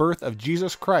make the birth of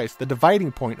Jesus Christ the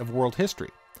dividing point of world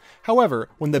history. However,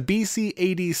 when the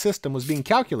BC/AD system was being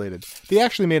calculated, they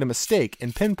actually made a mistake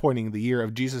in pinpointing the year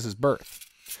of Jesus' birth.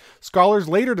 Scholars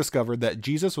later discovered that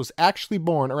Jesus was actually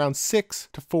born around 6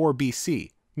 to 4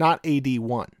 BC, not AD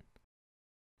 1.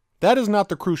 That is not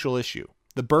the crucial issue.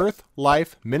 The birth,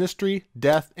 life, ministry,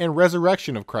 death, and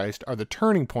resurrection of Christ are the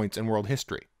turning points in world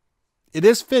history. It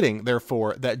is fitting,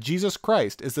 therefore, that Jesus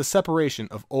Christ is the separation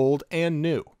of old and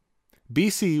new.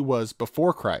 BC was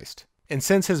before Christ, and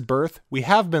since his birth, we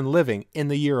have been living in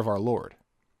the year of our Lord.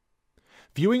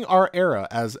 Viewing our era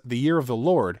as the year of the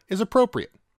Lord is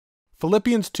appropriate.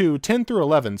 Philippians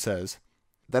 2:10-11 says,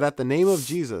 "That at the name of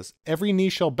Jesus every knee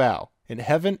shall bow, in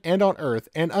heaven and on earth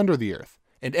and under the earth,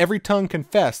 and every tongue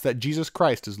confess that Jesus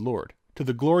Christ is Lord, to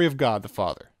the glory of God the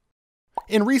Father."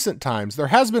 In recent times, there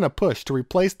has been a push to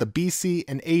replace the BC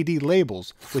and AD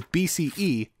labels with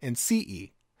BCE and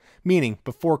CE, meaning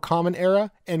before Common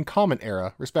Era and Common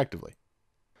Era, respectively.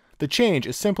 The change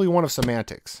is simply one of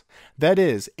semantics. That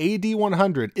is, AD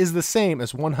 100 is the same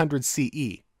as 100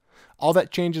 CE. All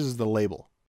that changes is the label.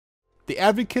 The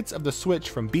advocates of the switch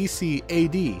from BC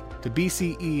AD to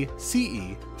BCE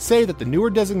CE say that the newer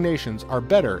designations are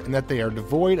better in that they are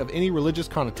devoid of any religious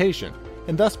connotation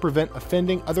and thus prevent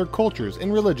offending other cultures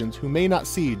and religions who may not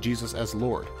see Jesus as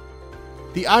Lord.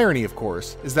 The irony, of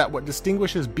course, is that what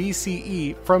distinguishes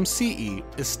BCE from CE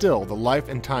is still the life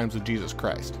and times of Jesus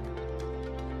Christ.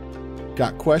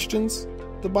 Got questions?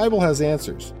 The Bible has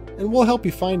answers, and we'll help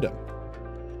you find them.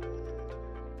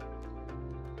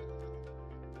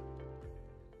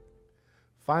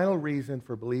 Final reason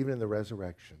for believing in the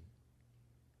resurrection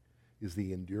is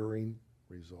the enduring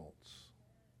results.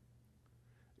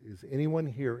 Has anyone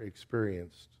here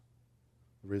experienced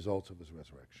the results of his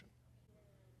resurrection?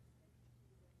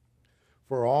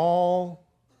 For all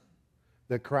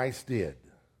that Christ did,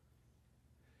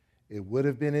 it would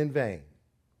have been in vain.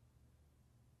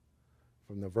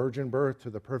 From the virgin birth to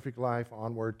the perfect life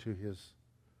onward to his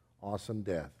awesome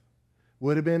death,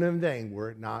 would have been in vain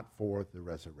were it not for the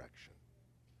resurrection.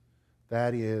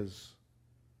 That is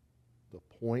the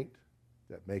point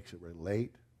that makes it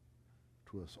relate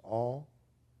to us all.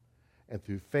 And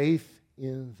through faith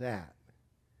in that,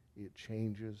 it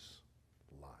changes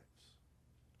lives.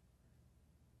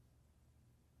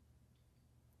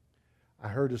 I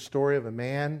heard a story of a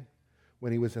man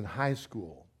when he was in high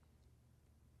school.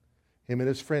 Him and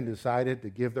his friend decided to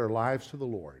give their lives to the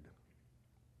Lord.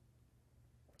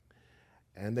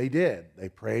 And they did. They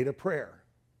prayed a prayer.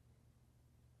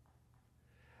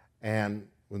 And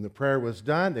when the prayer was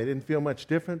done, they didn't feel much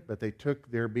different, but they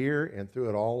took their beer and threw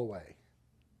it all away.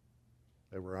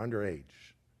 They were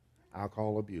underage,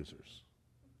 alcohol abusers,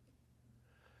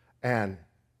 and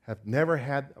have never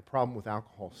had a problem with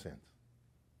alcohol since.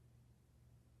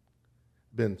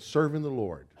 Been serving the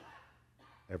Lord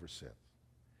ever since.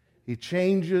 He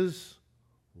changes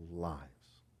lives.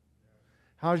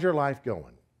 How's your life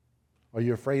going? Are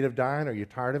you afraid of dying? Are you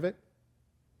tired of it?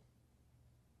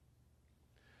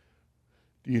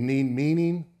 Do you need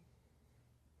meaning?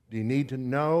 Do you need to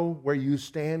know where you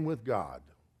stand with God?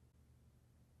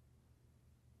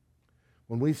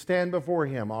 When we stand before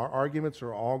Him, our arguments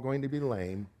are all going to be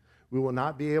lame. We will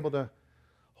not be able to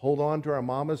hold on to our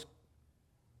mama's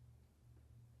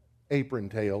apron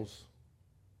tails.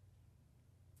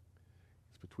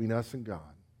 It's between us and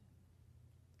God.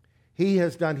 He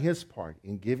has done His part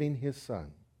in giving His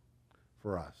Son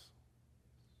for us.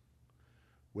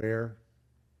 Where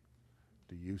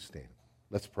do you stand?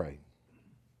 Let's pray.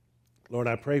 Lord,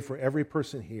 I pray for every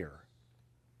person here.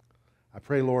 I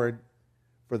pray, Lord,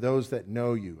 for those that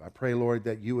know you. I pray, Lord,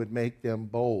 that you would make them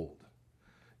bold.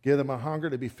 Give them a hunger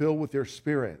to be filled with your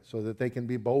Spirit so that they can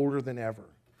be bolder than ever.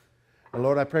 And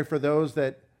Lord, I pray for those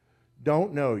that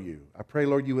don't know you. I pray,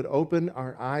 Lord, you would open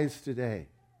our eyes today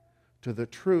to the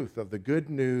truth of the good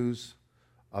news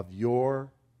of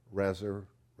your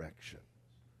resurrection.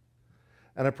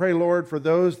 And I pray, Lord, for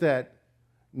those that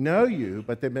know you,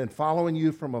 but they've been following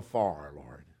you from afar,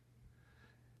 Lord.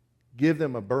 Give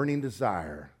them a burning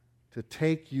desire to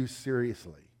take you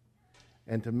seriously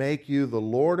and to make you the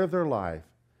Lord of their life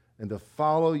and to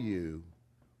follow you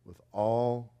with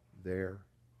all their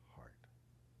heart.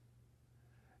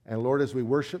 And Lord, as we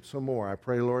worship some more, I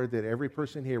pray, Lord, that every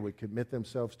person here would commit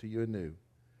themselves to you anew,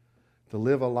 to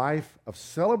live a life of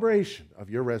celebration of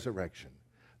your resurrection,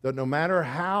 that no matter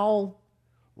how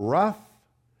rough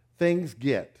things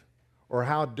get or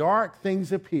how dark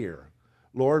things appear,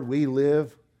 Lord, we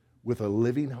live with a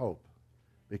living hope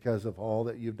because of all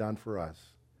that you've done for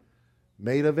us,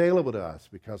 made available to us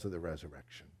because of the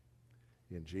resurrection.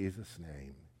 In Jesus'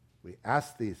 name, we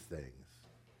ask these things.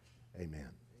 Amen.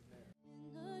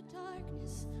 In the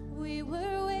darkness, we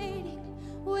were waiting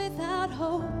without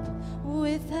hope,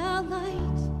 without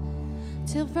light,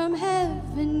 till from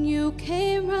heaven you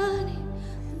came running.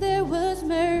 There was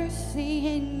mercy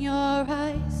in your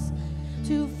eyes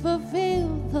to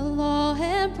fulfill the law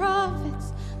and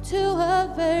prophets. To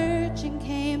a virgin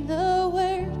came the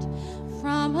word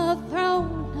from a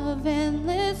throne of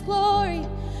endless glory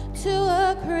to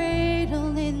a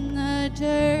cradle in the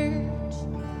dirt.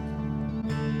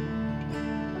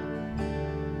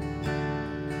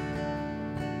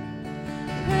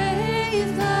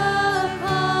 Praise the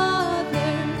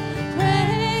Father,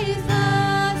 praise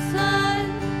the Son,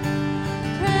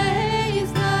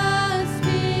 praise the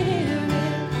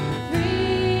Spirit,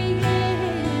 three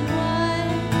in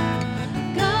one.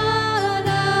 God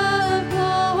of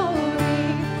glory,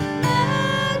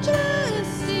 majesty,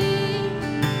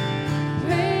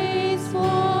 praise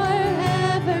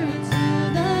forever to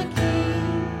the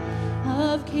King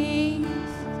of Kings.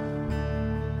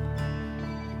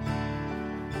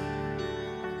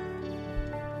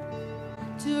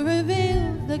 To reveal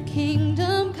the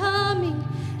kingdom coming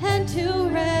and to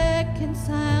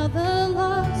reconcile the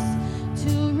lost,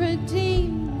 to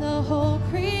redeem the whole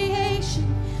creation.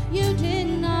 You did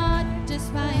not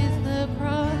despise the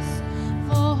cross,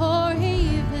 for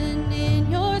even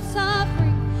in your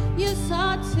suffering you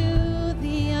saw to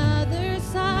the other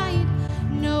side,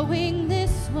 knowing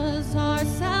this was our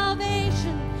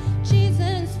salvation.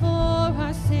 Jesus, for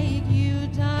our sake you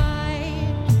died.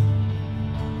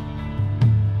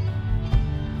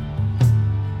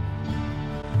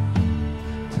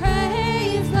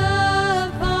 Praise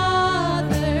the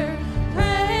Father,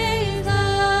 praise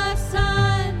the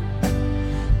Son,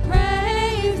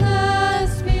 praise the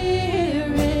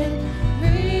Spirit,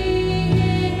 three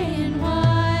in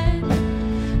one.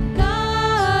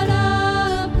 God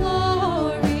of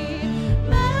glory,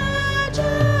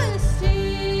 majesty,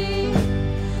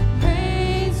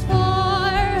 praise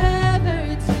forever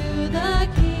to the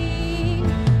King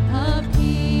of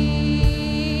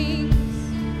Kings.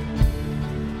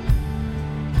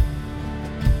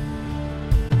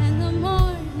 And the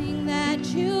morning that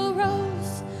you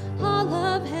rose, all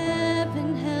of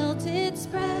heaven held its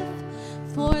breath,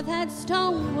 for that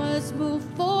stone was moved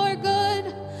for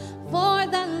good, for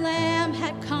the Lamb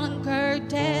had conquered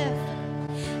death.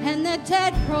 And the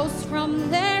dead rose from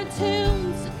their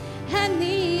tombs, and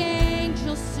the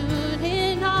angels stood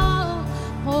in awe,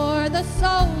 for the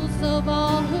souls of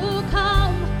all who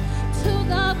come to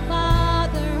the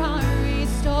Father are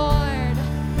restored.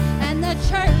 And the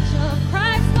church of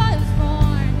Christ was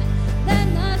born. Then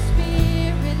the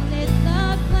Spirit lit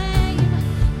the flame.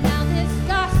 Now this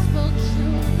gospel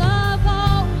truth of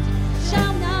old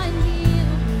shall not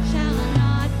kneel, shall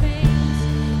not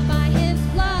faint. By His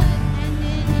blood and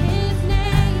in His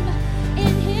name,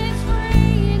 in His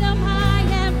freedom I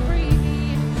am free.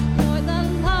 For the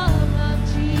love of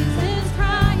Jesus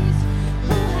Christ,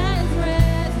 who has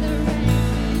resurrected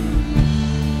me.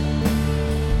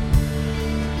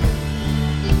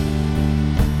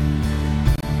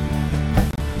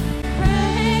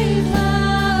 Praise the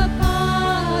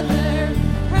Father,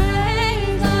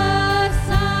 praise the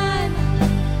Son,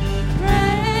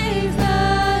 praise the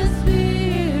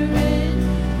Spirit,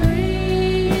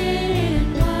 three in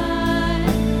one.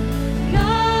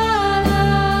 God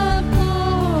of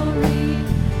glory,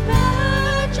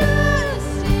 majesty,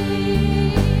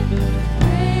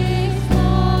 praise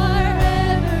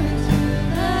forever to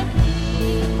the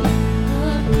King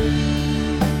of Kings.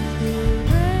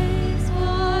 Praise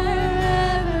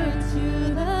forever to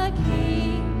the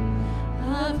King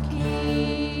of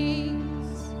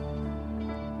Kings.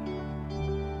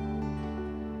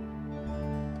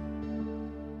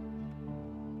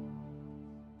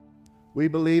 We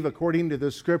believe, according to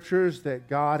the Scriptures, that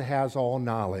God has all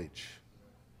knowledge.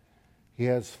 He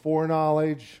has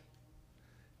foreknowledge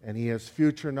and He has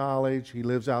future knowledge. He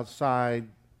lives outside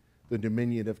the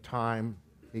dominion of time.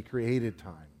 He created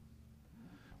time.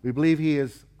 We believe He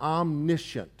is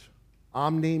omniscient.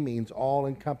 Omni means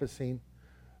all-encompassing.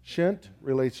 Shent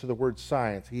relates to the word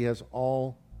science. He has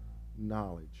all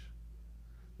knowledge.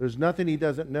 There's nothing he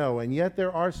doesn't know, and yet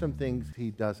there are some things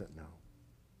he doesn't know.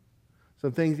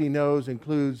 Some things he knows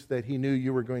includes that he knew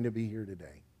you were going to be here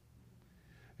today.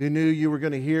 He knew you were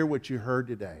going to hear what you heard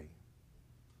today.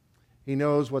 He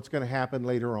knows what's going to happen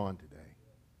later on today.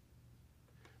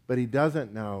 But he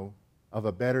doesn't know of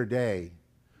a better day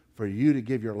for you to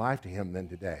give your life to him than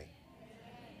today.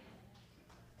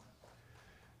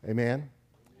 Amen?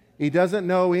 He doesn't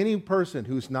know any person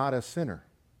who's not a sinner.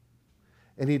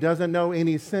 And he doesn't know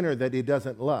any sinner that he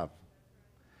doesn't love.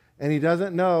 And he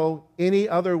doesn't know any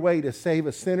other way to save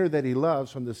a sinner that he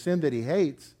loves from the sin that he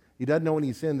hates. He doesn't know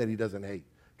any sin that he doesn't hate,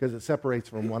 because it separates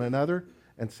from one another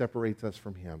and separates us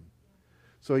from him.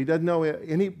 So he doesn't know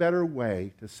any better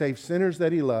way to save sinners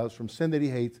that he loves from sin that he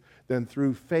hates than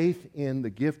through faith in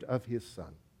the gift of his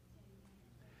Son.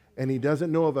 And he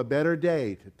doesn't know of a better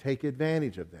day to take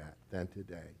advantage of that than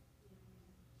today.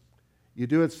 You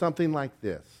do it something like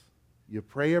this. You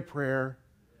pray a prayer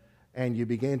and you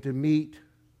begin to meet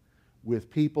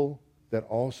with people that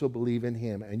also believe in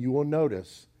him, and you will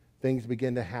notice things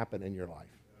begin to happen in your life.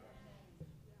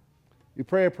 You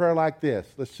pray a prayer like this.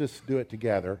 Let's just do it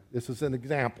together. This is an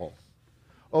example.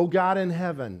 Oh God in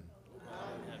heaven,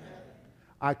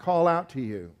 I call out to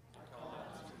you.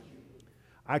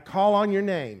 I call on your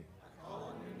name.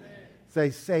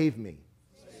 Say, save me.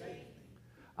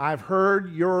 I've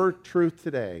heard your truth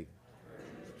today.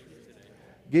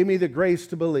 Give me the grace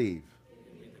to believe.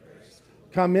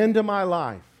 Come into my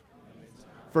life.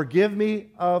 Forgive me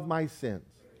of my sins.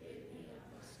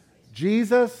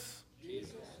 Jesus,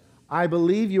 I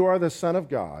believe you are the Son of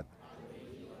God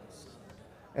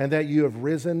and that you have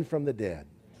risen from the dead.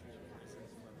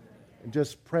 And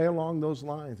just pray along those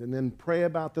lines, and then pray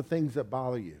about the things that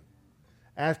bother you.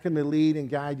 Ask him to lead and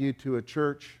guide you to a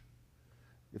church.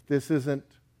 If this isn't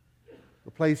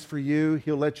the place for you,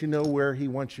 he'll let you know where he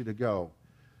wants you to go.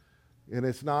 And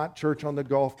it's not church on the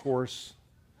golf course.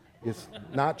 It's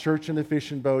not church in the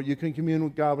fishing boat. You can commune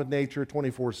with God with nature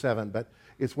 24/7, but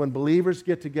it's when believers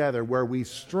get together where we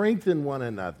strengthen one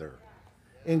another,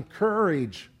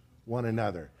 encourage one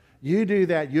another. You do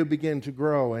that, you begin to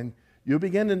grow, and you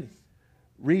begin to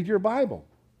read your Bible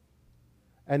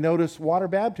and notice water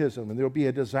baptism, and there'll be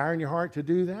a desire in your heart to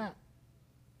do that.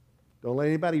 Don't let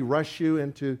anybody rush you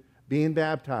into being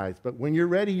baptized, but when you're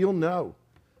ready, you'll know.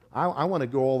 I want to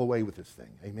go all the way with this thing.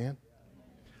 Amen?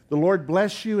 The Lord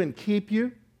bless you and keep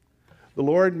you. The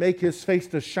Lord make his face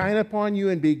to shine upon you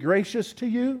and be gracious to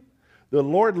you. The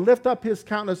Lord lift up his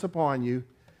countenance upon you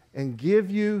and give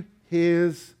you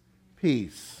his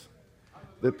peace.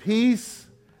 The peace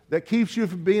that keeps you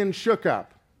from being shook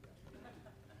up.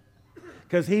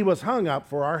 Because he was hung up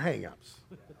for our hang-ups.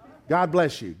 God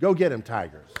bless you. Go get him,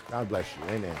 Tigers. God bless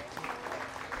you. Amen.